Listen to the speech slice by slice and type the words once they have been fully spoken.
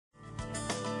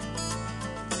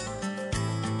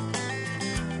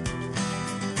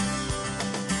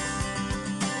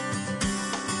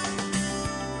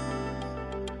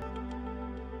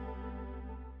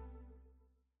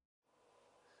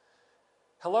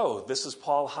Hello, this is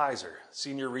Paul Heiser,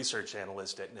 Senior Research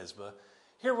Analyst at NYSSBA,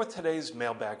 here with today's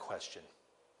mailbag question.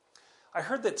 I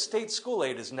heard that state school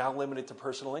aid is now limited to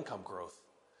personal income growth.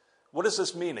 What does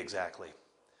this mean exactly?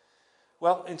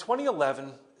 Well, in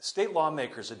 2011, state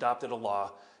lawmakers adopted a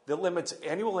law that limits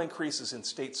annual increases in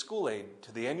state school aid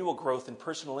to the annual growth in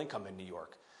personal income in New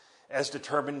York, as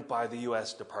determined by the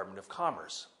U.S. Department of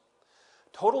Commerce.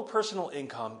 Total personal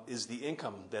income is the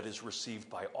income that is received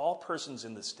by all persons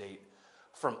in the state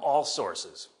from all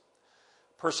sources.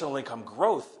 Personal income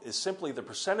growth is simply the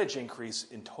percentage increase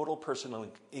in total personal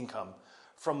income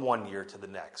from one year to the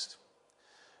next.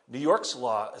 New York's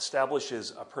law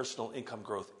establishes a personal income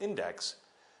growth index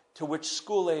to which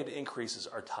school aid increases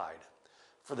are tied.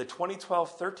 For the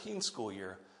 2012-13 school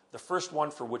year, the first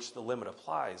one for which the limit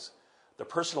applies, the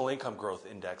personal income growth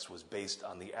index was based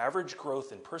on the average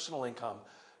growth in personal income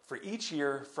for each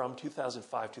year from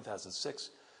 2005-2006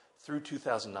 through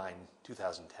 2009-2010.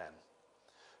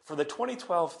 For the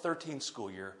 2012-13 school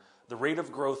year, the rate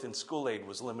of growth in school aid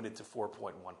was limited to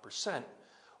 4.1%,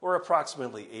 or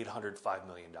approximately $805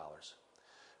 million.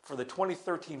 For the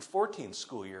 2013-14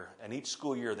 school year and each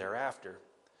school year thereafter,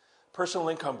 personal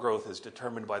income growth is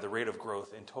determined by the rate of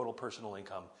growth in total personal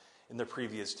income in the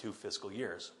previous 2 fiscal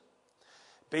years.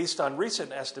 Based on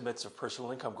recent estimates of personal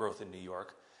income growth in New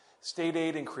York, state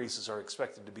aid increases are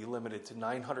expected to be limited to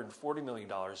 $940 million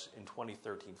in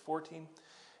 2013-14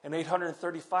 and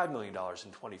 $835 million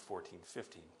in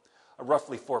 2014-15, a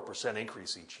roughly 4%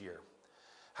 increase each year.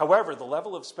 However, the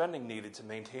level of spending needed to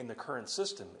maintain the current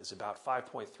system is about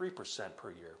 5.3% per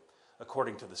year,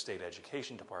 according to the State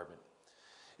Education Department.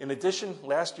 In addition,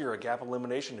 last year a gap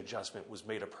elimination adjustment was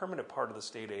made a permanent part of the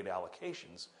state aid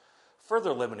allocations,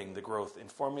 further limiting the growth in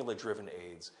formula-driven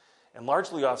aids and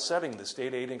largely offsetting the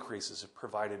state aid increases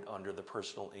provided under the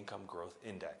Personal Income Growth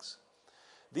Index.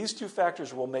 These 2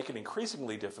 factors will make it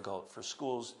increasingly difficult for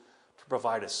schools to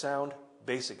provide a sound,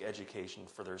 basic education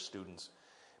for their students,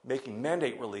 making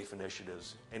mandate relief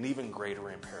initiatives an even greater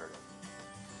imperative.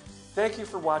 Thank you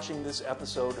for watching this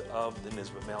episode of the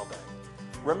NYSSBA Mailbag.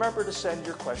 Remember to send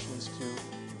your questions to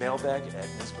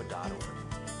mailbag@nyssba.org.